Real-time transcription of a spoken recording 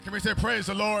Can we say praise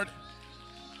the Lord?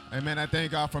 Amen. I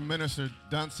thank God for Minister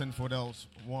Dunson for those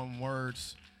warm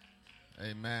words.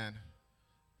 Amen.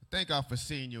 Thank God for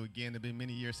seeing you again. It's been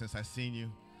many years since I've seen you.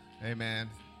 Amen.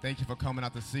 Thank you for coming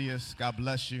out to see us. God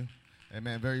bless you.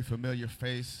 Amen. Very familiar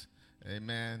face.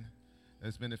 Amen.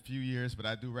 It's been a few years, but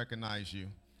I do recognize you.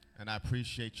 And I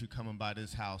appreciate you coming by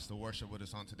this house to worship with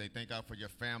us on today. Thank God for your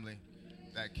family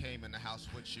that came in the house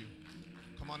with you.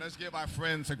 Come on, let's give our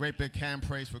friends a great big hand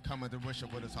praise for coming to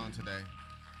worship with us on today.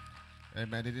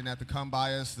 Amen. They didn't have to come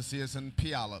by us to see us in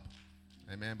Puyallup.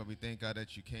 Amen. But we thank God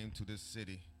that you came to this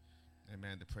city.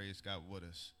 Amen. To praise God with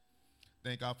us.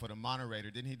 Thank God for the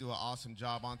moderator. Didn't he do an awesome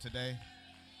job on today?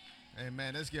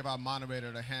 Amen. Let's give our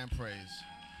moderator a hand praise.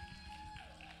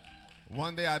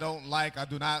 One day I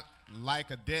do not like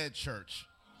a dead church.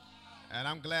 And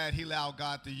I'm glad he allowed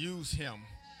God to use him.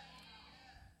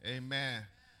 Amen.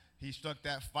 He struck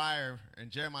that fire,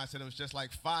 and Jeremiah said it was just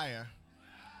like fire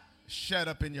shut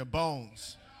up in your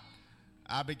bones.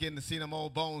 I begin to see them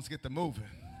old bones get to moving,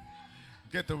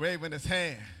 get to waving his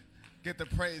hand, get to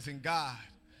praising God.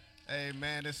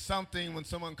 Amen. It's something when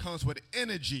someone comes with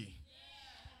energy.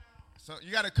 So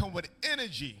you got to come with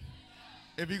energy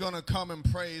if you're going to come and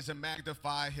praise and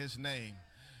magnify his name.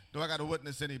 Do I got to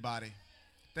witness anybody?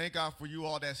 Thank God for you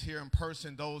all that's here in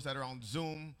person, those that are on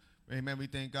Zoom. Amen. We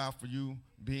thank God for you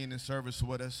being in service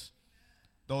with us.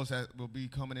 Those that will be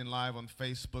coming in live on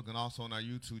Facebook and also on our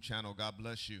YouTube channel, God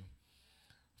bless you.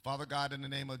 Father God, in the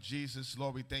name of Jesus,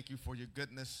 Lord, we thank you for your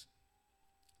goodness.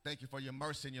 Thank you for your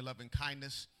mercy and your loving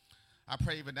kindness. I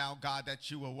pray even now, God,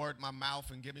 that you will word my mouth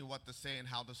and give me what to say and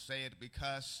how to say it,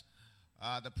 because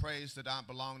the praise did not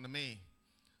belong to me.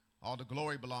 All the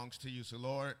glory belongs to you. So,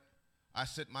 Lord, I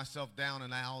sit myself down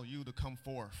and allow you to come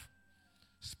forth.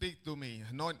 Speak through me.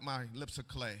 Anoint my lips of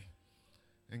clay.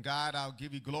 And God, I'll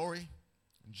give you glory.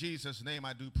 In Jesus' name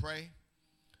I do pray.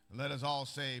 And let us all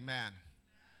say amen.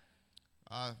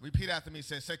 Repeat after me.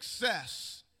 Say,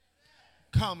 success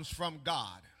comes from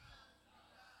God.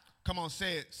 Come on,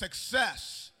 say it.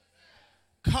 Success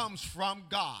comes from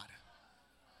God.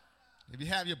 If you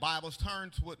have your Bibles,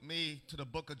 turn with me to the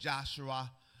book of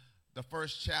Joshua, the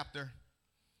first chapter,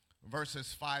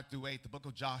 verses 5 through 8. The book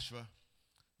of Joshua,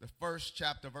 the first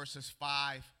chapter, verses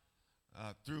 5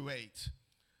 through 8.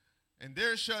 And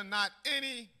there shall not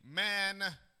any man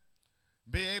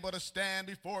be able to stand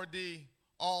before thee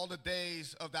all the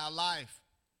days of thy life.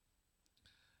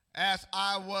 As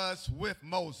I was with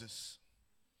Moses,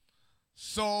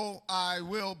 so I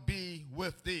will be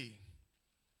with thee.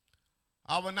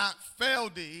 I will not fail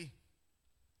thee,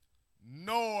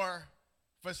 nor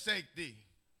forsake thee.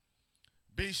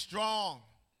 Be strong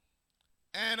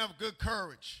and of good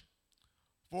courage,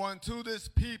 for unto this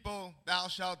people thou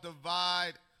shalt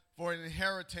divide for an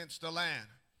inheritance the land,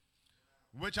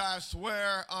 which I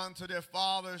swear unto their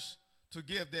fathers to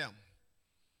give them.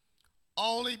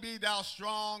 Only be thou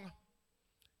strong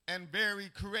and very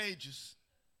courageous,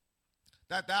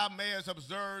 that thou mayest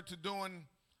observe to doing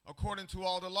according to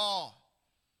all the law,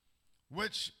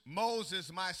 which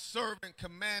Moses my servant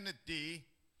commanded thee.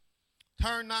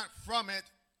 Turn not from it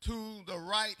to the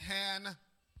right hand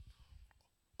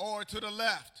or to the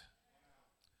left,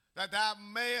 that thou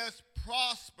mayest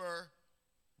prosper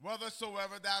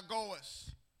whithersoever thou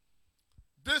goest.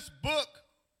 This book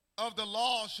of the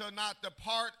law shall not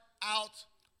depart out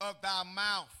of thy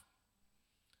mouth,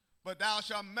 but thou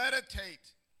shalt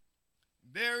meditate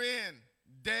therein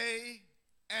day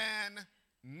and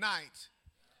night,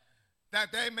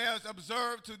 that they mayest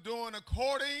observe to doing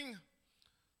according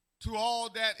to all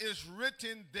that is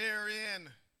written therein.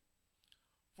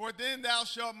 For then thou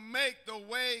shalt make the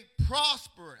way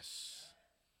prosperous,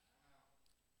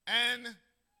 and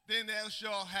then thou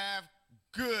shalt have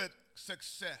good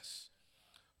success.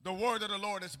 The word of the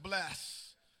Lord is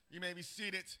blessed. You may be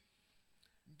seated.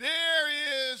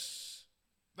 There is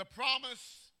the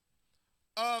promise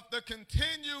of the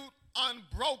continued,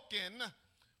 unbroken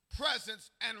presence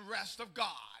and rest of God.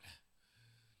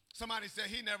 Somebody said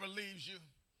he never leaves you.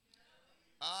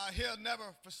 He'll never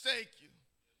forsake you.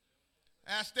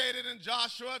 As stated in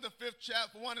Joshua, the 5th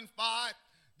chapter, 1 and 5,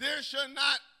 there shall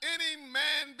not any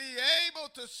man be able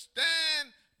to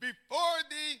stand before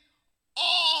thee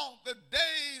all the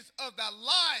days of thy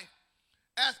life,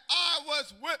 as I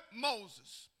was with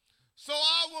Moses. So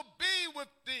I will be with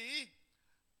thee.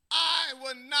 I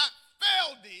will not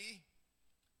fail thee,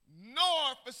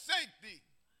 nor forsake thee.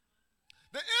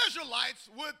 The Israelites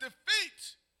would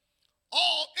defeat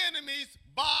all enemies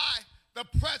by the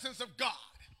presence of God.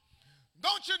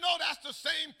 Don't you know that's the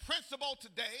same principle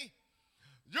today?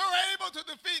 You're able to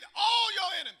defeat all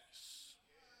your enemies,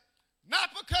 not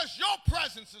because your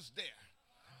presence is there,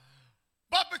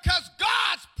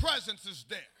 presence is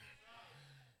there.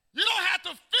 You don't have to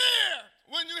fear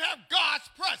when you have God's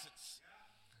presence.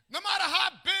 No matter how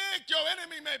big your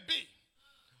enemy may be,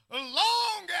 as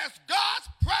long as God's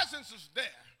presence is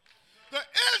there, the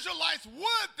Israelites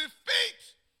would defeat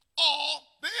all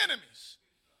the enemies.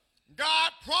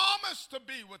 God promised to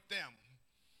be with them,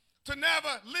 to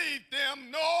never leave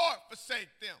them nor forsake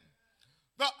them.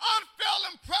 The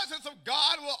unfailing presence of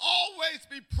God will always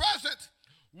be present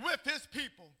with his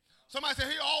people. Somebody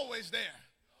say, he's always there.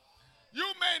 You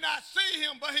may not see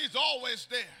him, but he's always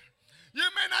there. You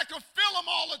may not can feel him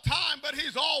all the time, but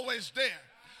he's always there.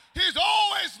 He's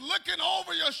always looking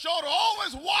over your shoulder,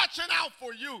 always watching out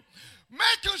for you,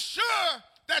 making sure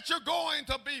that you're going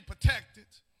to be protected.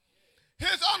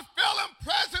 His unfailing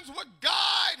presence will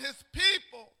guide his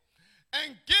people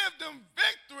and give them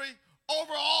victory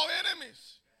over all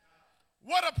enemies.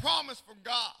 What a promise from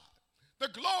God. The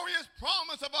glorious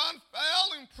promise of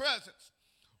unfailing presence.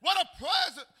 What a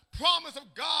promise of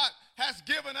God has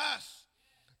given us.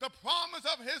 The promise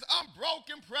of his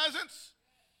unbroken presence,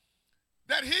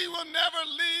 that he will never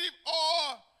leave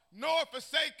or nor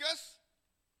forsake us,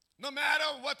 no matter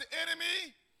what the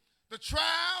enemy, the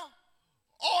trial,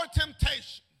 or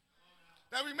temptation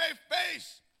that we may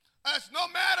face us, no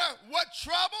matter what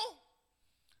trouble,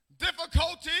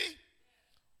 difficulty,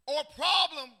 or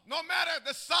problem, no matter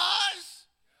the size,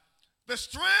 the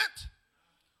strength,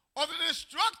 or the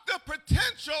destructive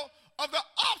potential of the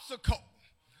obstacle,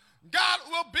 God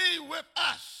will be with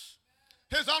us.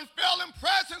 His unfailing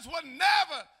presence will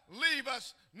never leave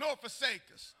us nor forsake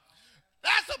us.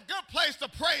 That's a good place to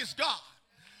praise God.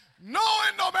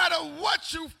 Knowing no matter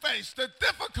what you face, the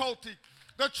difficulty,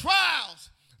 the trials,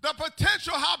 the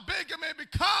potential, how big it may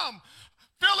become,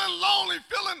 feeling lonely,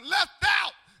 feeling left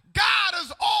out, God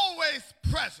is always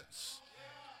present.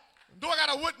 Do I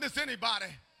got to witness anybody?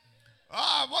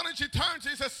 Why don't you turn to,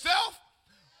 he says, self,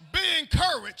 be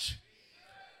encouraged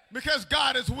because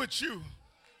God is with you.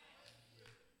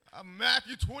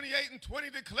 Matthew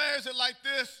 28:20 declares it like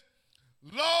this: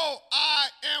 Lo, I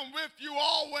am with you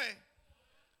always,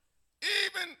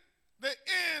 even the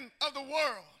end of the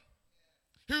world.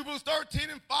 Hebrews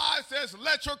 13:5 says,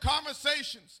 let your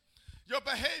conversations, your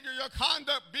behavior, your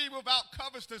conduct be without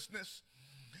covetousness,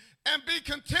 and be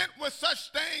content with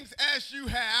such things as you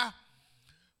have.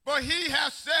 For he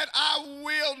has said, I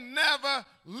will never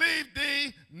leave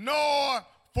thee nor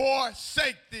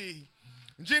forsake thee.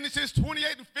 Genesis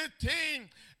 28:15,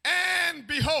 and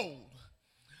behold,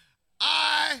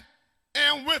 I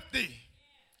am with thee,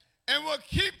 and will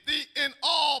keep thee in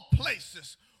all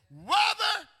places,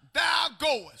 whither thou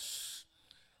goest,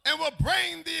 and will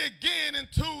bring thee again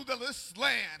into this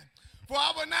land. For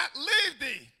I will not leave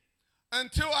thee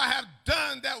until I have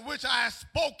done that which I have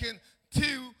spoken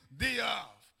to thee of.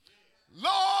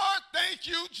 Lord, thank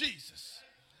you, Jesus.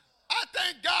 I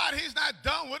thank God he's not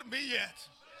done with me yet.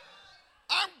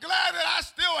 I'm glad that I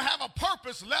still have a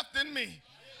purpose left in me.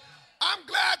 I'm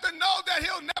glad to know that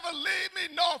he'll never leave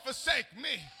me nor forsake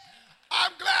me.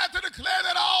 I'm glad to declare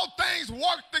that all things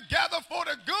work together for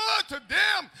the good to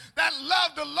them that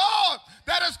love the Lord,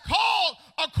 that is called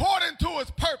according to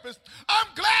his purpose. I'm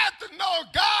glad to know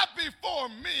God before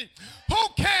me.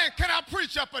 Who can I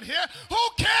preach up in here? Who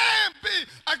can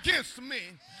be against me?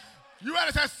 You ought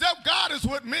to say, self, God is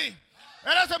with me.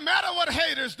 It doesn't matter what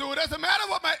haters do. It doesn't matter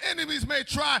what my enemies may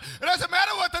try. It doesn't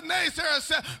matter what the naysayers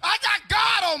say. I got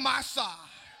God on my side.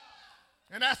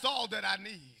 And that's all that I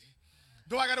need.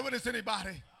 Do I got to witness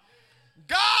anybody?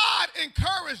 God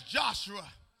encouraged Joshua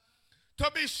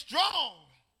to be strong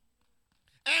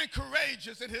and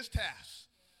courageous in his task,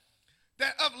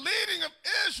 that of leading of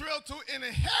Israel to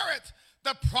inherit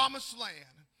the promised land.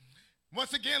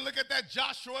 Once again, look at that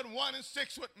Joshua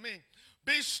 1:6 with me.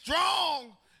 Be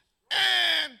strong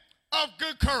and of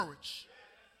good courage.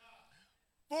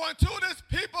 For unto this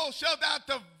people shalt thou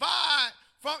divide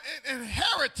from an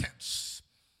inheritance.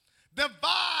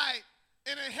 Divide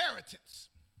an inheritance.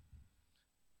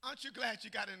 Aren't you glad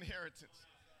you got an inheritance?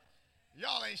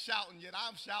 Y'all ain't shouting yet.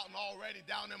 I'm shouting already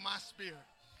down in my spirit.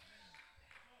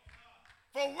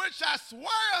 For which I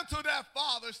swear unto their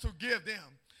fathers to give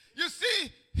them. You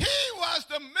see, he was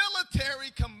the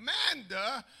military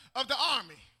commander of the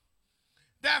army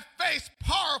that faced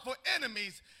powerful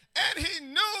enemies, and he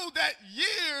knew that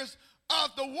years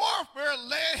of the warfare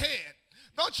lay ahead.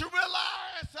 Don't you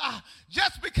realize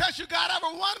just because you got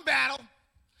over one battle,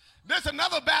 there's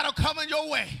another battle coming your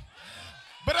way.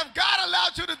 But if God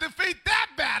allowed you to defeat that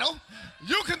battle,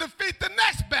 you can defeat the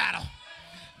next battle.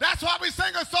 That's why we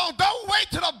sing a song, don't wait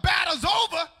till the battle's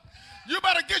over. You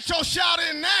better get your shout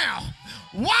in now.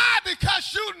 Why?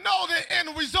 Because you know the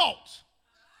end result.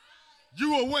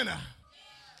 You a winner.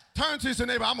 Turn to your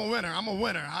neighbor, I'm a winner, I'm a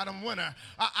winner, I'm a winner.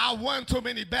 I won too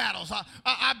many battles.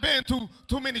 I've been through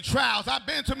too many trials. I've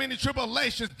been through many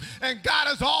tribulations, and God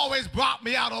has always brought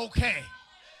me out okay.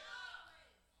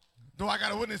 Do I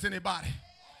got to witness anybody?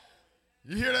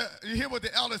 You hear what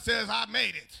the elder says, I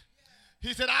made it.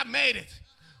 He said, I made it.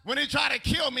 When he tried to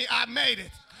kill me, I made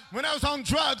it. When I was on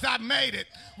drugs, I made it.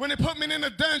 When he put me in the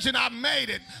dungeon, I made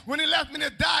it. When he left me to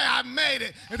die, I made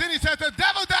it. And then he said, the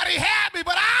devil thought he had me,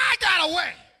 but I got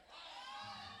away.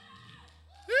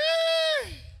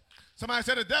 Yee. Somebody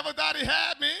said, the devil thought he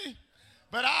had me,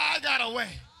 but I got away.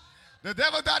 The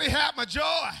devil thought he had my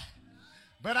joy,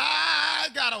 but I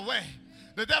got away.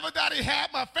 The devil thought he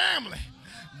had my family,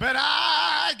 but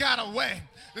I got away.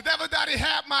 The devil thought he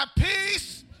had my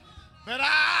peace, but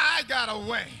I got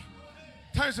away.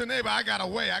 Turn to the neighbor, I got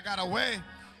away,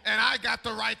 and I got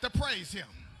the right to praise him.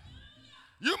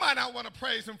 You might not want to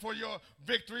praise him for your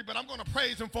victory, but I'm going to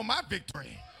praise him for my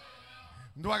victory.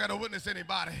 Do I got to witness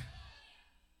anybody?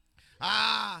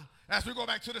 As we go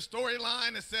back to the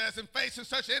storyline, it says, in facing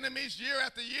such enemies year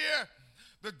after year,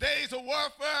 the days of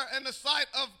warfare and the sight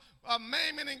of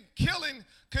maiming and killing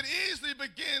could easily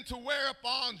begin to wear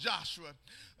upon Joshua.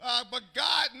 But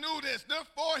God knew this.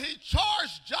 Therefore, he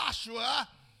charged Joshua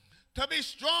to be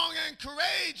strong and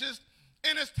courageous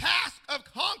in his task of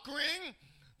conquering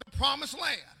the promised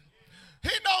land.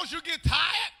 He knows you get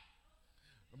tired,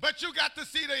 but you got to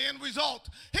see the end result.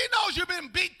 He knows you've been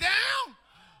beat down,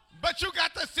 but you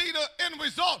got to see the end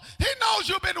result. He knows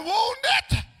you've been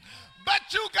wounded, but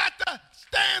you got to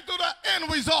stand through the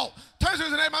end result. Turn to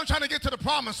his name, I'm trying to get to the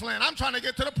promised land. I'm trying to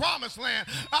get to the promised land.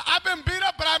 I've been beat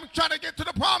up, but I'm trying to get to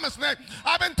the promised land.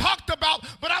 I've been talked about,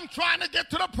 but I'm trying to get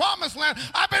to the promised land.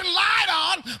 I've been lied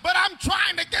on, but I'm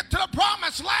trying to get to the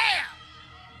promised land.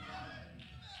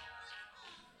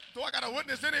 Do I got to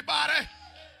witness anybody?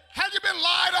 Have you been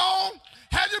lied on?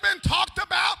 Have you been talked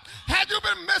about? Have you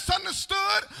been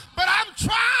misunderstood? But I'm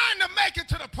trying to make it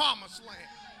to the promised land.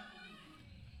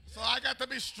 So I got to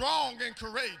be strong and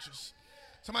courageous.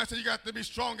 Somebody said you got to be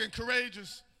strong and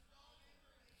courageous.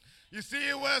 You see,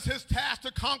 it was his task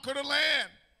to conquer the land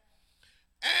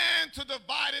and to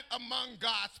divide it among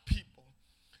God's people.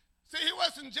 See, he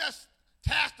wasn't just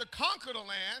tasked to conquer the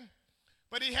land,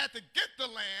 but he had to get the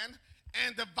land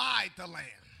and divide the land.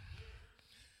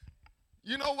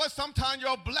 You know what? Sometimes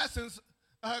your blessings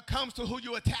comes to who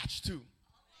you attach to.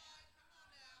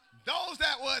 Those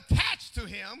that were attached to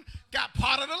him got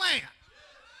part of the land.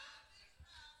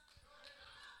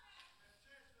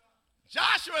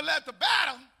 Joshua led the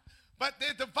battle, but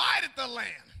they divided the land.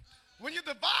 When you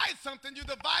divide something, you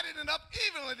divided it up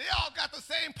evenly. They all got the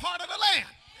same part of the land.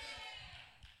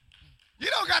 You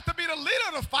don't got to be the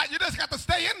leader of the fight. You just got to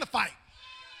stay in the fight.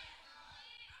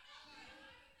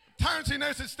 Turn to your neighbor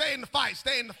and say, stay in the fight,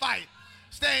 stay in the fight.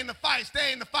 Stay in the fight,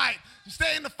 stay in the fight.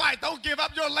 Stay in the fight. Don't give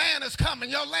up. Your land is coming.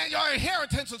 Your land, your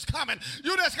inheritance is coming.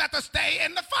 You just got to stay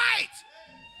in the fight.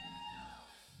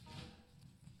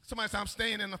 Somebody say, I'm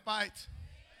staying in the fight.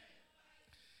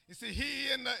 You see,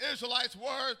 he and the Israelites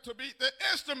were to be the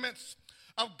instruments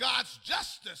of God's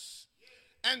justice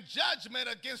and judgment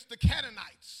against the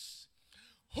Canaanites,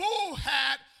 who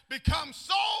had become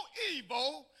so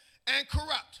evil and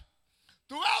corrupt.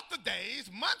 Throughout the days,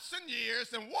 months, and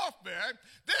years in warfare,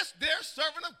 this dear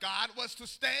servant of God was to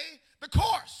stay the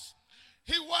course.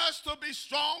 He was to be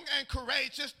strong and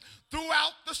courageous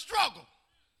throughout the struggle.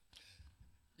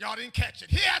 Y'all didn't catch it.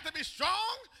 He had to be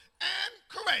strong and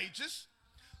courageous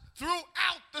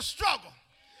throughout the struggle.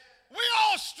 We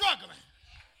all struggling.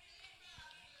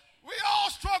 We all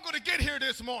struggle to get here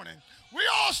this morning. We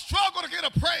all struggle to get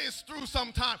a praise through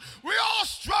sometime. We all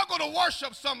struggle to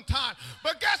worship sometime.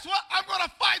 But guess what? I'm going to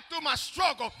fight through my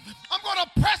struggle. I'm going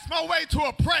to press my way to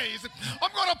a praise. I'm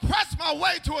going to press my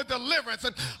way to a deliverance.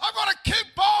 And I'm going to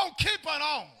keep on keeping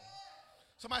on.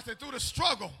 Somebody said, through the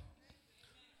struggle,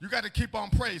 you got to keep on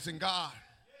praising God.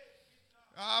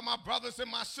 My brothers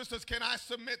and my sisters, can I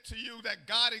submit to you that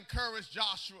God encouraged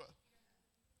Joshua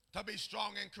to be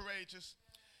strong and courageous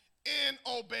in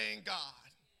obeying God,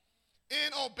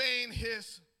 in obeying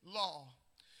his law,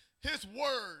 his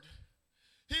word.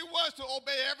 He was to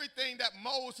obey everything that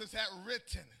Moses had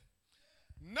written.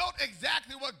 Note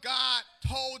exactly what God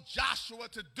told Joshua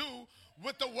to do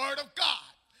with the word of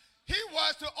God. He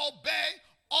was to obey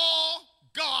all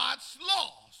God's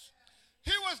laws.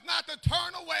 He was not to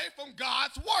turn away from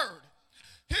God's word.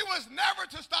 He was never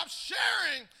to stop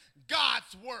sharing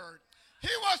God's word. He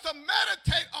was to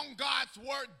meditate on God's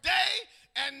word day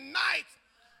and night.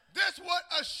 This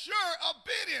would assure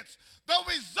obedience. The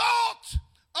result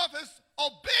of his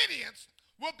obedience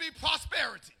will be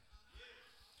prosperity.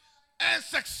 and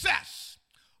success.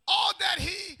 All that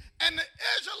he and the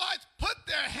Israelites put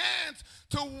their hands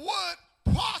to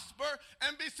would prosper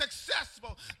and be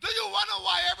successful. Do you wonder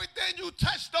why everything you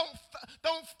touch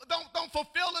don't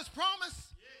fulfill his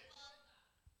promise?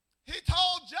 He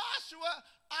told Joshua,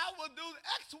 I will do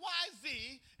X, Y,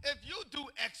 Z if you do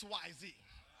X, Y, Z.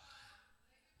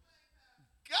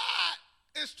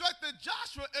 God instructed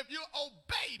Joshua, if you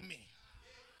obey me,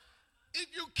 if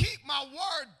you keep my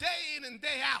word day in and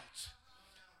day out,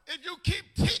 if you keep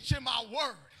teaching my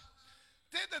word,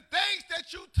 then the things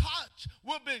that you touch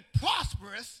will be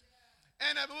prosperous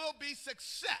and it will be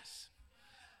success.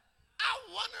 I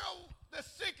wonder what the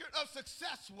secret of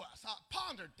success was. I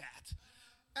pondered that.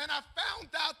 And I found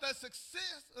out the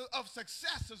success of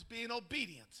success is being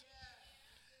obedient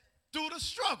through the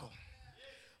struggle,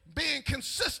 being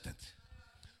consistent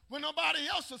when nobody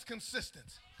else is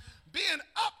consistent, being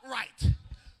upright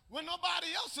when nobody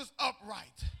else is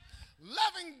upright,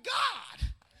 loving God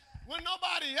when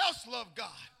nobody else loved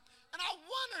God. And I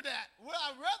wonder that, would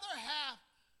I rather have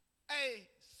a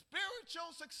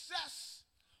spiritual success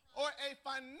or a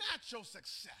financial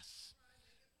success?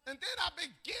 And then I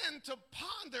began to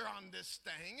ponder on this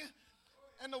thing,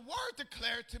 and the word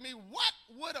declared to me, what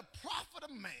would it profit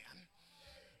a man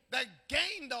that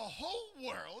gained the whole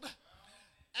world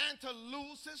and to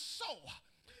lose his soul?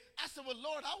 I said, well,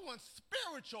 Lord, I want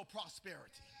spiritual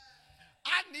prosperity.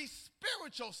 I need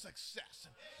spiritual success.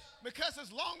 Because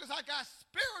as long as I got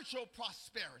spiritual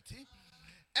prosperity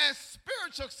and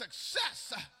spiritual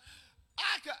success,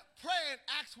 I could pray and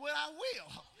ask what I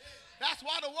will. That's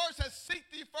why the word says, seek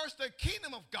thee first the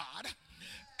kingdom of God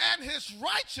and his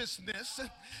righteousness,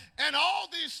 and all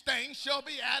these things shall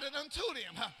be added unto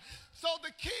them. So the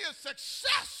key of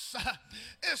success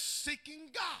is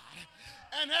seeking God,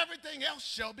 and everything else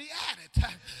shall be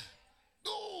added.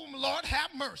 Oh, Lord,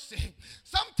 have mercy.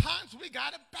 Sometimes we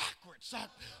got it backwards.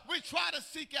 We try to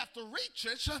seek after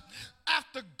riches,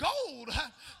 after gold,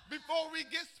 before we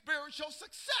get spiritual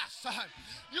success.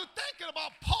 You're thinking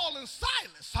about Paul and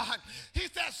Silas. He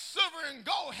said, silver and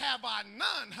gold have I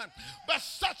none, but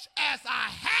such as I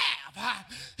have.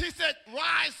 He said,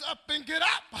 rise up and get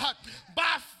up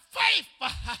by faith.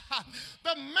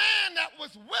 The man that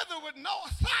was withered with no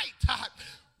sight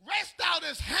raised out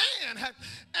his hand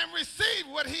and received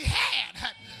what he had,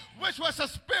 which was a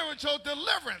spiritual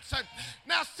deliverance.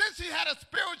 Now, since he had a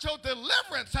spiritual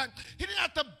deliverance, he didn't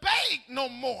have to beg no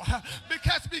more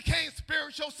because he became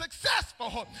spiritual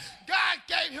successful. God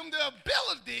gave him the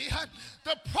ability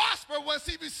to prosper once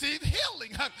he received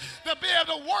healing, to be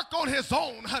able to work on his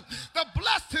own, to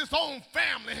bless his own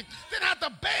family. Didn't have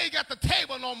to beg at the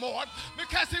table no more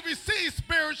because he received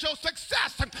spiritual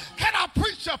success. Can I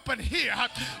preach up in here?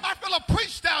 I feel a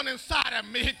preach down inside of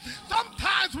me.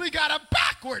 Sometimes we got it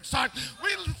backwards. We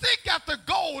seek after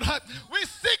gold. We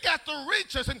seek after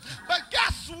riches. But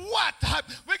guess what?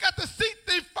 We got to seek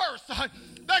thee first.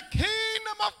 The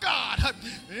kingdom of God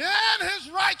and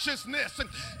his righteousness, and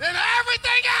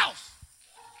everything else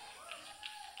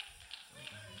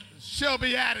shall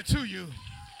be added to you.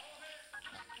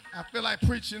 I feel like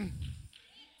preaching,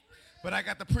 but I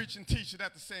got to preach and teach it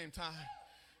at the same time.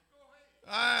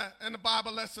 And the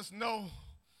Bible lets us know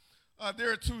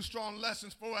there are two strong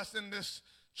lessons for us in this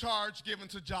charge given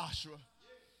to Joshua.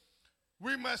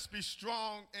 We must be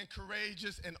strong and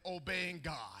courageous in obeying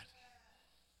God.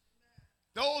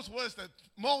 Those was the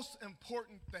most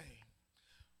important thing.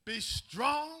 Be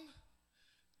strong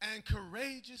and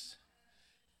courageous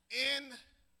in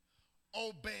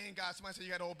obeying God. Somebody say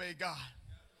you got to obey God.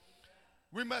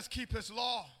 We must keep his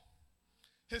law,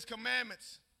 his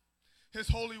commandments, his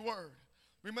holy word.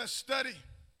 We must study,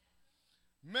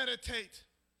 meditate,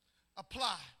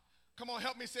 apply. Come on,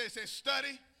 help me say it. Say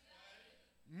study,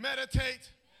 meditate,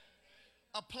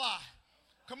 apply.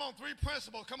 Come on, three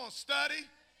principles. Come on, study,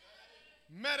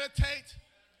 meditate,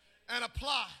 and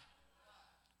apply.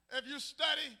 If you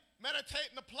study, meditate,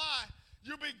 and apply,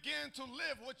 you begin to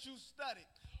live what you study.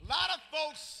 A lot of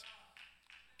folks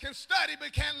can study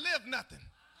but can't live nothing.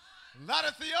 A lot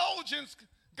of theologians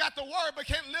got the word but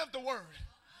can't live the word.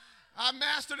 I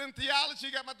mastered in theology,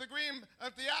 got my degree in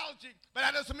theology, but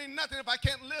that doesn't mean nothing if I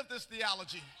can't live this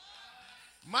theology.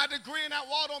 My degree in that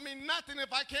wall don't mean nothing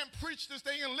if I can't preach this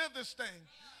thing and live this thing.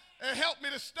 It helped me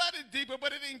to study deeper,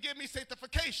 but it didn't give me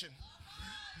sanctification.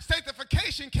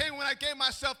 Sanctification came when I gave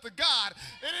myself to God.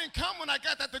 It didn't come when I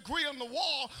got that degree on the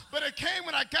wall, but it came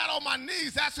when I got on my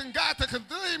knees asking God to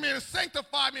condemn me and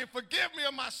sanctify me and forgive me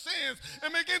of my sins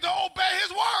and begin to obey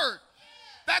his word.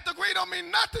 That degree don't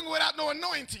mean nothing without no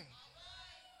anointing.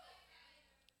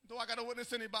 Do I got to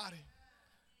witness anybody?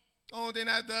 Only thing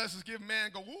that does is give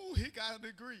man go, ooh, he got a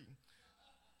degree.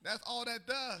 That's all that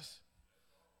does.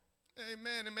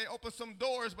 Amen. It may open some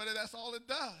doors, but that's all it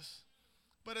does.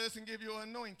 But it doesn't give you an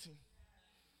anointing.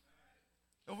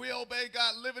 If we obey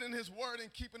God, living in his word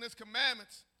and keeping his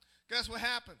commandments, guess what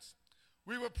happens?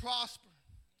 We will prosper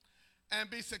and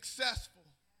be successful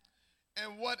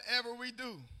in whatever we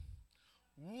do.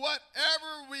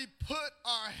 Whatever we put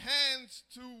our hands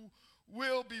to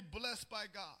will be blessed by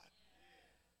God.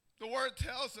 The word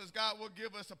tells us God will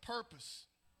give us a purpose.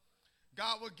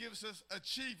 God will give us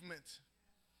achievement.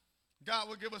 God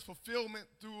will give us fulfillment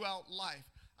throughout life.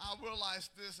 I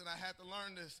realized this, and I had to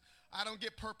learn this. I don't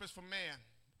get purpose from man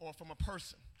or from a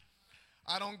person.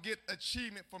 I don't get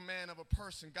achievement from man of a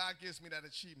person. God gives me that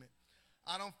achievement.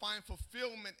 I don't find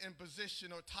fulfillment in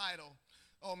position or title,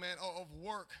 or of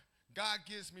work. God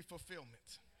gives me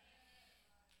fulfillment.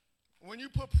 When you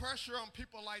put pressure on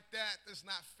people like that, it's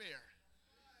not fair.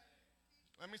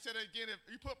 Let me say that again. If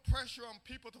you put pressure on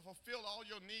people to fulfill all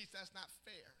your needs, that's not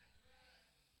fair.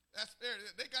 That's fair.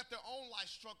 They got their own life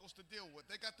struggles to deal with.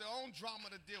 They got their own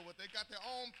drama to deal with. They got their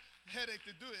own headache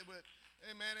to do it with.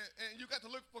 Amen. And you got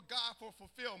to look for God for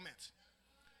fulfillment.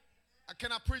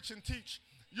 Can I preach and teach?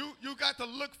 You got to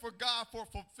look for God for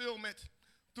fulfillment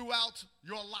throughout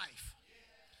your life.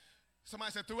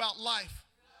 Somebody said throughout life.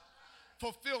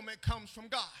 Fulfillment comes from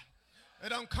God. It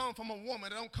don't come from a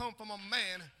woman. It don't come from a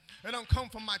man. It don't come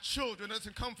from my children. It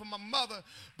doesn't come from my mother.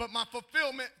 But my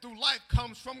fulfillment through life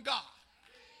comes from God.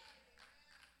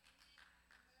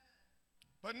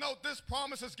 But note, this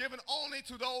promise is given only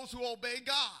to those who obey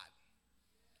God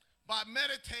by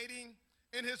meditating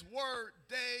in his word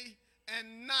day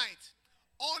and night.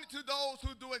 Only to those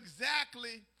who do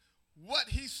exactly what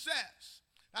he says.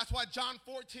 That's why John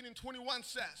 14:21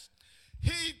 says,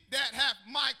 he that hath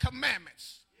my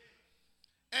commandments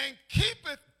and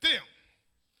keepeth them,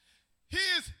 he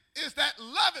is that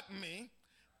loveth me,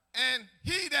 and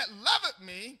he that loveth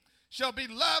me shall be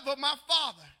loved of my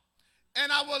Father. And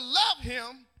I will love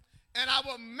him, and I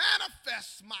will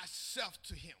manifest myself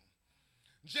to him.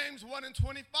 James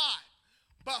 1:25.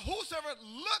 But whosoever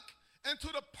look into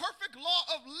the perfect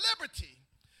law of liberty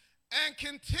and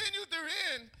continue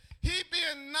therein, he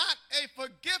being not a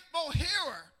forgetful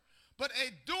hearer, but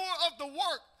a doer of the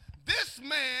work, this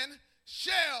man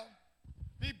shall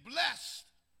be blessed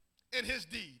in his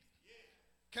deed.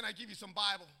 Can I give you some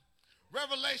Bible?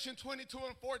 Revelation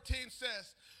 22:14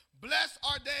 says, blessed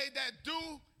are they that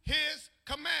do his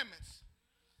commandments.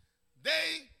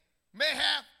 They may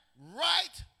have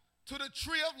right to the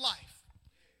tree of life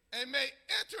and may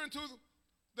enter into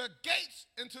the gates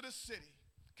into the city.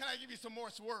 Can I give you some more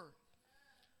word?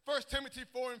 1 Timothy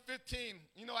 4:15.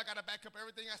 You know I got to back up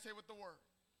everything I say with the word.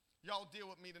 Y'all deal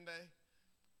with me today.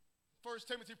 1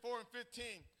 Timothy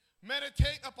 4:15.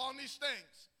 Meditate upon these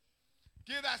things.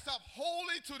 Give thyself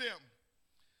wholly to them,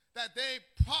 that they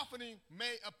profiting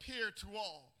may appear to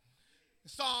all.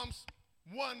 Psalms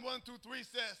 1:1-3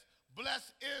 says,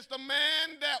 blessed is the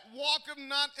man that walketh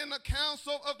not in the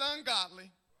counsel of the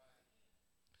ungodly,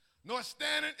 nor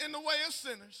standeth in the way of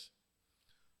sinners,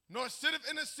 nor sitteth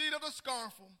in the seat of the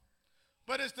scornful,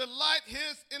 but his delight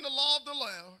is in the law of the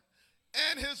Lord,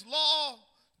 and his law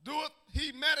doeth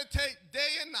he meditate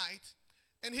day and night,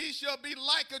 and he shall be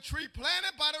like a tree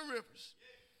planted by the rivers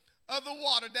of the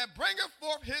water, that bringeth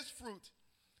forth his fruit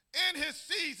in his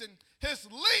season. His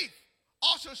leaf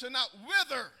also shall not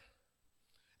wither,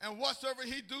 and whatsoever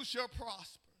he do shall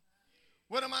prosper.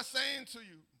 What am I saying to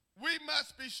you? We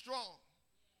must be strong.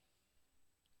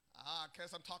 I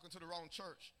guess I'm talking to the wrong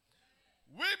church.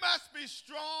 We must be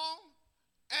strong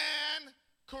and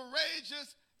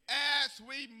courageous as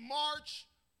we march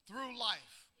through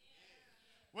life.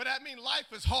 What that mean?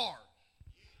 Life is hard.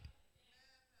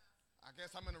 I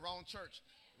guess I'm in the wrong church.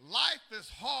 Life is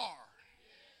hard.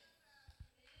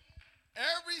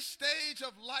 Every stage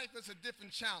of life is a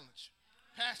different challenge.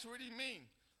 Pastor, what do you mean?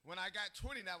 When I got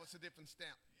 20, that was a different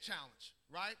challenge,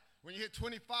 right? When you hit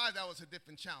 25, that was a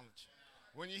different challenge.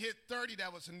 When you hit 30,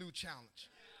 that was a new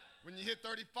challenge. When you hit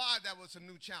 35, that was a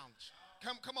new challenge.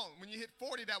 Come on. When you hit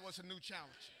 40, that was a new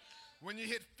challenge. When you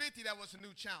hit 50, that was a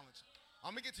new challenge.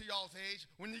 I'm going to get to y'all's age.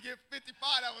 When you get 55,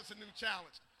 that was a new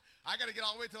challenge. I got to get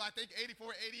all the way till I think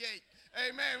 84, 88.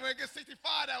 Amen. When I get 65,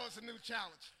 that was a new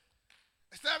challenge.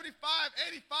 75,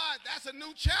 85, that's a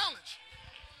new challenge.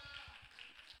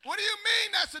 What do you mean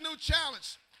that's a new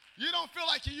challenge? You don't feel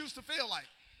like you used to feel like.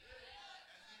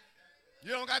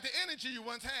 You don't got the energy you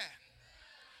once had.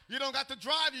 You don't got the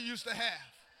drive you used to have.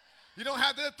 You don't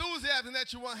have the enthusiasm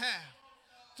that you once had.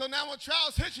 So now when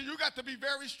trials hit you, you got to be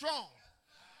very strong.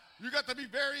 You got to be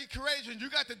very courageous. You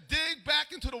got to dig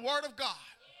back into the Word of God.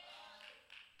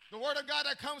 The Word of God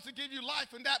that comes to give you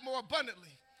life and that more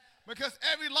abundantly. Because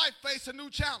every life faces a new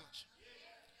challenge.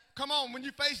 Come on, when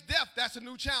you face death, that's a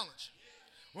new challenge.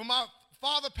 When my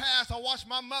father passed, I watched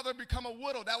my mother become a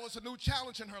widow. That was a new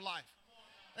challenge in her life.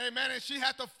 Amen. And she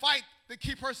had to fight to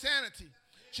keep her sanity.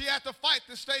 She had to fight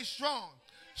to stay strong.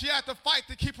 She had to fight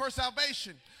to keep her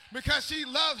salvation. Because she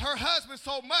loved her husband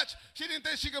so much, she didn't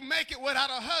think she could make it without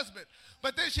her husband.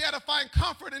 But then she had to find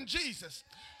comfort in Jesus.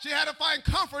 She had to find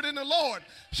comfort in the Lord.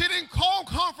 She didn't call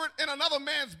comfort in another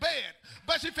man's bed,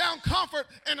 but she found comfort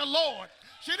in the Lord.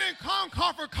 She didn't find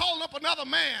comfort calling up another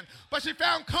man, but she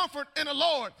found comfort in the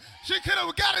Lord. She could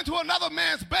have got into another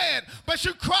man's bed, but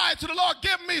she cried to the Lord,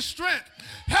 give me strength.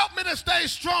 Help me to stay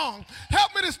strong.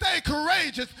 Help me to stay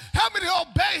courageous. Help me to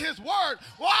obey his word.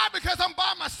 Why? Because I'm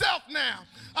by myself now.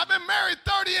 I've been married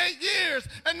 38 years,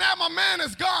 and now my man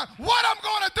is gone. What I'm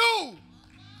going to do?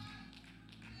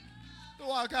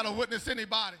 Do I got to witness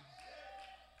anybody?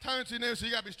 Turn to your neighbor, so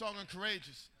you got to be strong and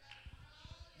courageous.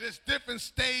 There's different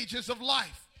stages of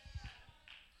life.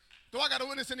 Do I got to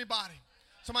witness anybody?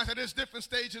 Somebody said there's different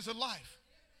stages of life.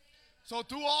 So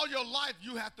through all your life,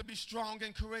 you have to be strong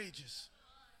and courageous.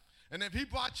 And if he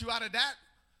brought you out of that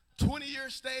 20-year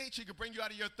stage, he could bring you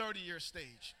out of your 30-year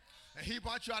stage. And he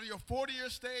brought you out of your 40-year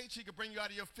stage, he could bring you out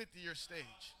of your 50-year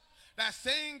stage. That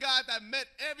same God that met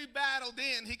every battle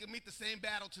then, he can meet the same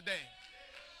battle today.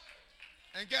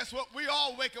 And guess what? We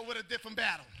all wake up with a different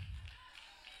battle.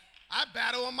 I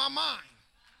battle in my mind.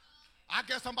 I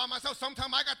guess I'm by myself.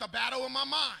 Sometimes I got the battle in my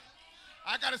mind.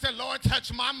 I got to say, Lord,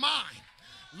 touch my mind.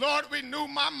 Lord, renew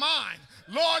my mind.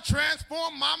 Lord,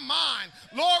 transform my mind.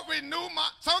 Lord, renew my...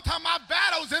 Sometimes my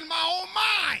battle's in my own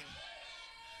mind.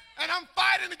 And I'm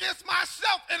fighting against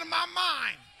myself in my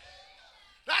mind.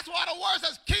 That's why the word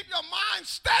says, keep your mind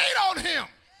stayed on him.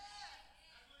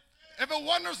 If it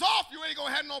wanders off, you ain't going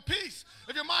to have no peace.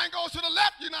 If your mind goes to the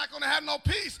left, you're not going to have no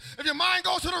peace. If your mind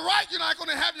goes to the right, you're not going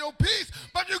to have your peace.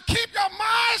 But you keep your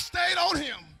mind stayed on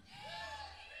him.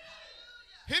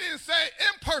 He didn't say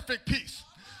imperfect peace,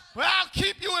 but I'll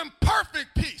keep you in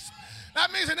perfect peace.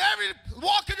 That means in every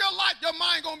walk of your life, your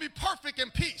mind going to be perfect in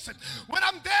peace. When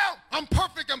I'm down, I'm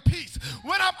perfect in peace.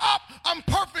 When I'm up, I'm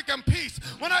perfect in peace.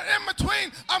 When I'm in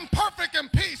between, I'm perfect in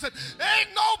peace. There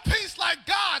ain't no peace like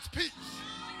God's peace.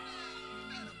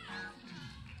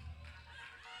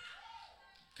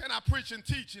 Can I preach and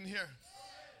teach in here?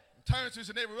 Turn to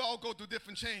his neighbor. We all go through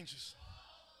different changes.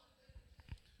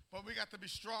 But we got to be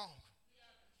strong.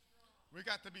 We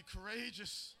got to be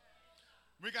courageous.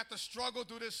 We got to struggle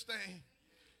through this thing.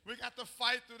 We got to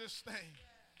fight through this thing.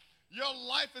 Your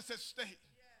life is at stake.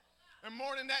 And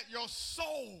more than that, your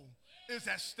soul is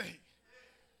at stake.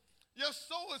 Your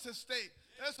soul is at stake.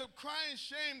 It's a crying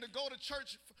shame to go to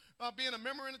church being a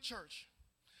member in the church.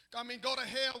 I mean, go to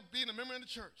hell being a member in the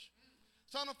church.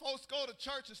 Some of folks go to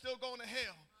church and still going to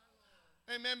hell.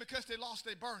 Amen, because they lost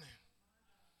their burning.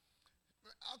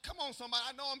 Come on, somebody.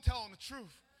 I know I'm telling the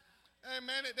truth.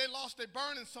 Amen. They lost their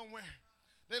burning somewhere.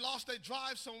 They lost their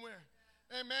drive somewhere.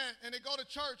 Amen. And they go to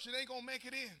church and they ain't going to make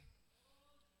it in.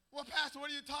 Well, Pastor, what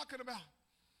are you talking about?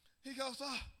 He goes,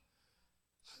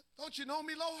 don't you know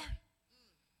me, Lord?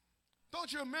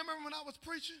 Don't you remember when I was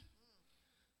preaching?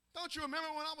 Don't you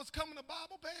remember when I was coming to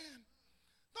Bible band?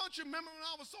 Don't you remember when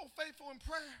I was so faithful in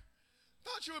prayer?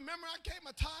 Don't you remember I gave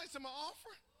my tithes and my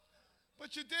offering?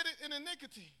 But you did it in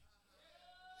iniquity.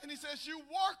 And he says, you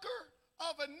worker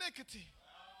of iniquity,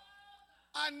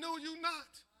 I knew you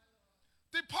not.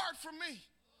 Depart from me.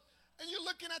 And you're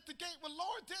looking at the gate, well,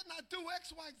 Lord, didn't I do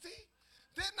X, Y, Z?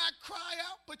 Didn't I cry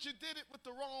out? But you did it with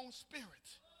the wrong spirit.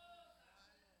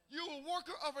 You were a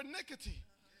worker of iniquity.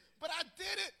 But I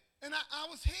did it, and I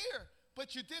was here,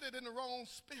 but you did it in the wrong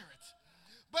spirit.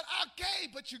 But I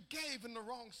gave, but you gave in the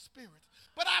wrong spirit.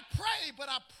 But I prayed, but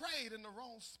I prayed in the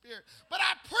wrong spirit. But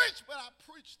I preached, but I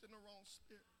preached in the wrong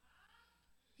spirit.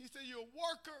 He said, you're a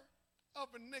worker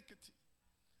of iniquity.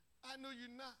 I knew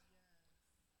you not.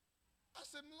 I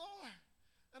said, Lord,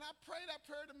 and I prayed that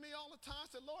prayer to me all the time. I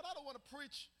said, Lord, I don't want to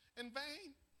preach in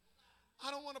vain.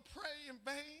 I don't want to pray in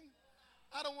vain.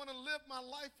 I don't want to live my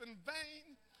life in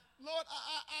vain. Lord,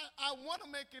 I want to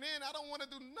make it in. I don't want to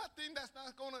do nothing that's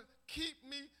not going to keep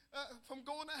me from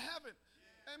going to heaven.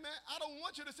 Amen. I don't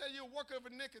want you to say you're a worker of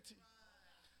iniquity.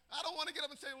 I don't want to get up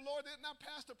and say, well, Lord, didn't I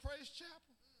pastor Praise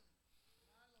Chapel?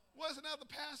 Wasn't I the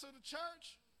pastor of the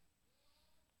church?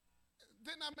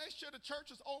 Didn't I make sure the church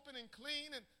was open and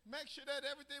clean and make sure that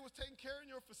everything was taken care of in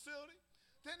your facility?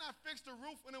 Didn't I fix the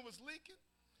roof when it was leaking?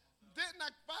 Didn't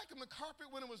I vacuum the carpet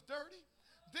when it was dirty?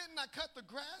 Didn't I cut the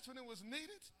grass when it was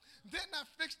needed? Didn't I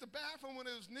fix the bathroom when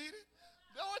it was needed?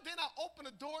 Or didn't I open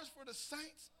the doors for the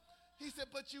saints? He said,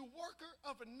 but you worker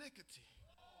of iniquity.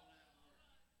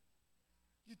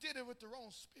 You did it with the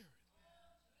wrong spirit.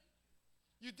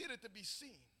 You did it to be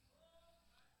seen.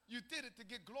 You did it to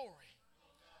get glory.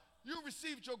 You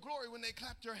received your glory when they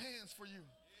clapped your hands for you.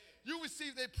 You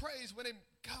received their praise when they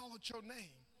called your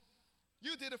name.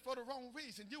 You did it for the wrong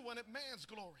reason. You wanted man's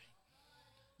glory.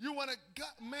 You wanted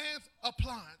man's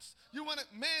applause. You wanted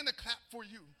man to clap for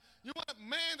you. You wanted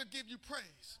man to give you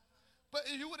praise. But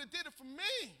if you would have did it for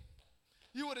me,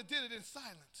 you would have did it in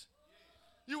silence.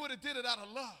 You would have did it out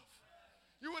of love.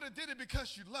 You would have did it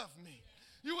because you love me.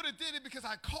 You would have did it because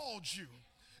I called you.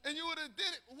 And you would have did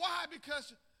it, why?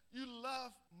 Because you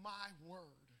love my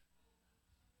word.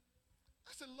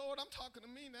 I said, Lord, I'm talking to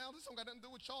me now. This don't got nothing to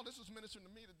do with y'all. This was ministering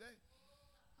to me today.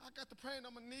 I got to praying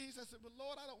on my knees. I said, but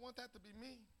Lord, I don't want that to be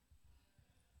me.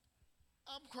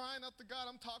 I'm crying up to God.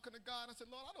 I'm talking to God. I said,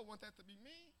 Lord, I don't want that to be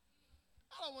me.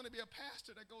 I don't want to be a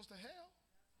pastor that goes to hell.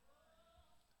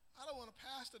 I don't want a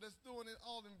pastor that's doing it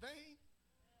all in vain.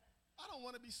 I don't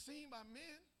want to be seen by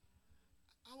men.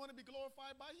 I want to be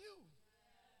glorified by you.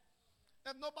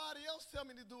 If nobody else tell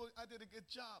me to do it, I did a good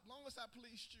job, long as I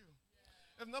pleased you.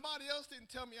 If nobody else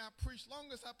didn't tell me I preached, long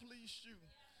as I pleased you.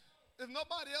 If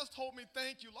nobody else told me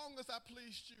thank you, long as I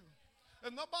pleased you.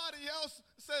 If nobody else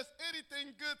says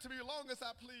anything good to me, long as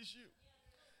I please you.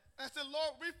 I said,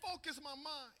 Lord, refocus my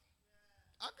mind.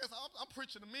 I guess I'm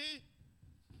preaching to me.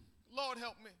 Lord,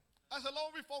 help me. I said,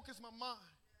 Lord, refocus my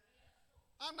mind.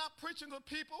 I'm not preaching to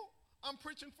people. I'm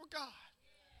preaching for God.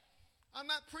 I'm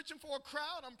not preaching for a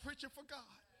crowd. I'm preaching for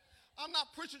God. I'm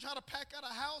not preaching trying to pack out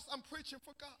a house. I'm preaching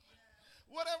for God.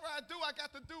 Whatever I do, I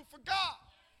got to do for God.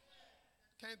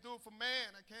 Can't do it for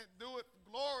man. I can't do it for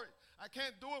glory. I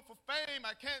can't do it for fame.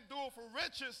 I can't do it for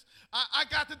riches. I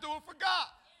got to do it for God.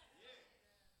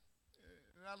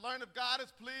 And I learned if God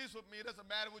is pleased with me, it doesn't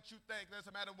matter what you think. It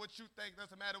doesn't matter what you think. It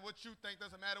doesn't matter what you think. It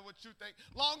doesn't matter what you think.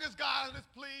 Long as God is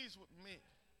pleased with me.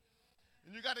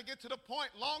 And you got to get to the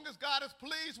point, long as God is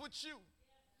pleased with you.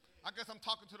 I guess I'm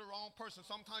talking to the wrong person.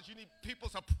 Sometimes you need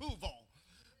people's approval.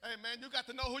 Hey, man, you got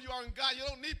to know who you are in God. You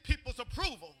don't need people's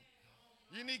approval.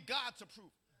 You need God's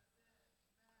approval.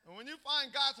 And when you find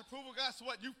God's approval, guess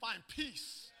what? You find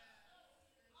peace.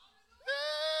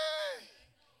 Hey!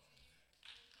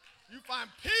 You find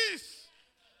peace.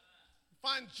 You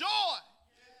find joy.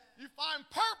 You find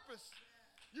purpose.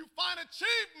 You find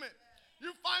achievement.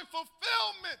 You find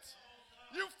fulfillment.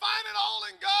 You find it all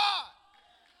in God.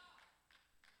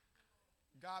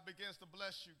 God begins to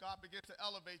bless you. God begins to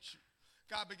elevate you.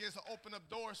 God begins to open up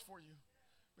doors for you.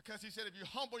 Because he said, if you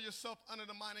humble yourself under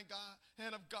the mighty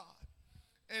hand of God,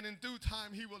 and in due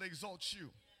time he will exalt you.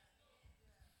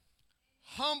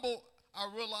 Humble, I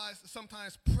realize,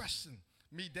 sometimes pressing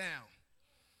me down.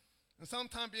 And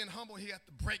sometimes being humble, he had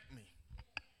to break me.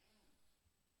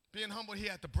 Being humble, he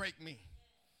had to break me.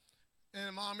 And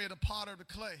remind me of the potter, the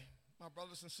clay. My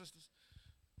brothers and sisters,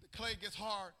 the clay gets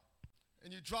hard,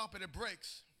 and you drop it, it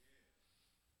breaks.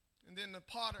 And then the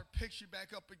potter picks you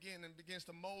back up again and begins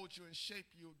to mold you and shape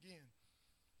you again.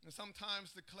 And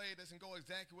sometimes the clay doesn't go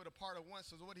exactly where the potter wants,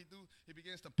 so what he do, he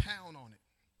begins to pound on it,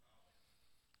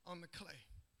 on the clay,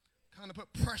 kind of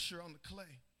put pressure on the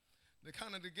clay, to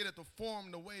kind of to get it to form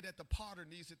the way that the potter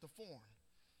needs it to form.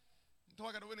 So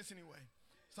I got to witness anyway.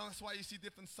 So that's why you see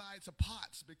different sides of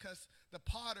pots, because the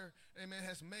potter, amen,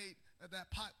 has made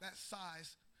that pot that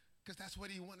size because that's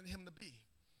what he wanted him to be.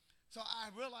 So I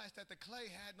realized that the clay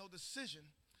had no decision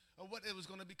of what it was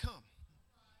going to become.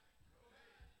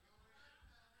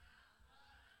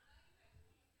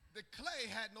 The clay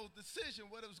had no decision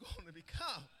what it was going to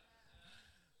become.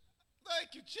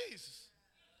 Thank you, Jesus.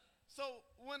 So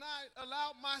when I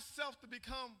allowed myself to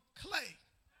become clay,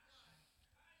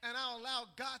 and I allowed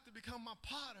God to become my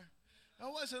potter,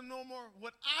 it wasn't no more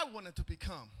what I wanted to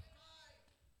become.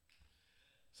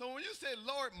 So when you say,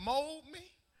 Lord, mold me,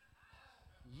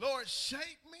 Lord,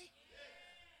 shape me,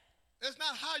 it's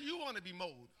not how you want to be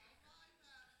molded.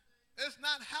 It's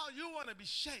not how you want to be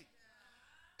shaped.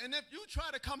 And if you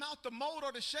try to come out the mold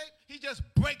or the shape, he just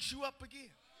breaks you up again.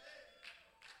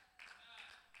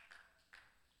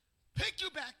 Pick you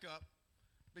back up,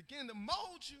 begin to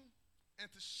mold you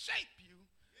and to shape you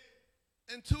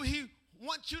until he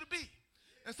wants you to be.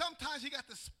 And sometimes he got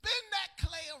to spin that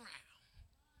clay around.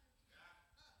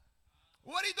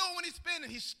 What he doing when he's spinning?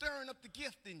 He's stirring up the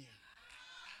gift in you.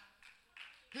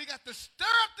 He got to stir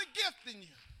up the gift in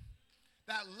you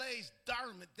that lays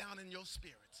dormant down in your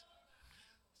spirit.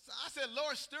 So I said,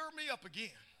 Lord, stir me up again.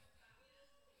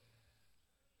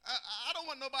 I don't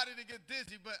want nobody to get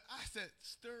dizzy, but I said,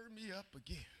 stir me up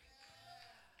again.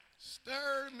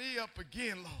 Stir me up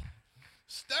again, Lord.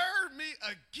 Stir me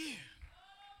again.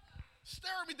 Stir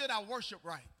me that I worship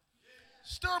right.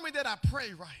 Stir me that I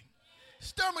pray right.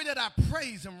 Stir me that I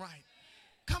praise him right.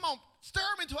 Come on, stir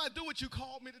me until I do what you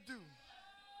called me to do.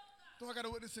 Do I got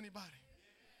to witness anybody?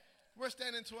 We're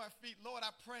standing to our feet. Lord,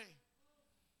 I pray.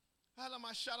 God, I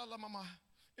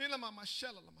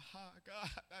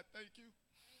thank you.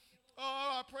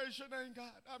 Oh, I praise your name,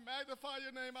 God. I magnify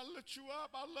your name. I lift you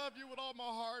up. I love you with all my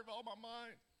heart, with all my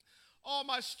mind, all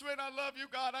my strength. I love you,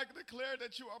 God. I declare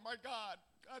that you are my God.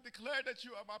 I declare that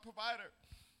you are my provider.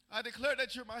 I declare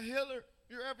that you're my healer.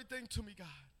 You're everything to me, God.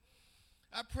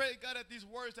 I pray, God, that these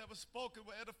words that were spoken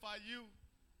will edify you,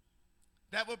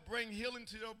 that will bring healing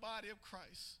to your body of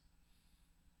Christ,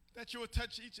 that you will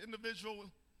touch each individual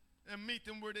and meet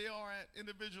them where they are at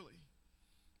individually,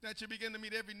 that you begin to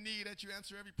meet every need, that you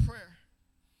answer every prayer.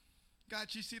 God,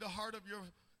 you see the heart of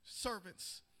your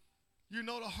servants. You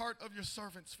know the heart of your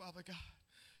servants, Father God.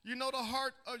 You know the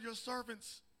heart of your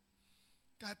servants.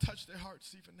 God, touch their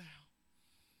hearts even now.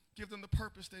 Give them the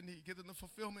purpose they need. Give them the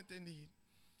fulfillment they need.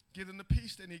 Give them the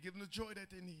peace they need. Give them the joy that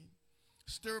they need.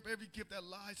 Stir up every gift that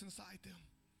lies inside them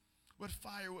with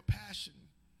fire, with passion.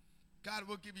 God,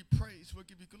 will give you praise. We'll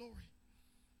give you glory.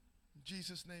 In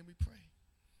Jesus' name we pray.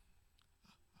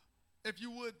 If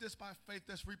you would, this by faith,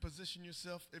 let's reposition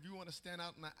yourself. If you want to stand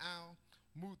out in the aisle,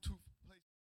 move to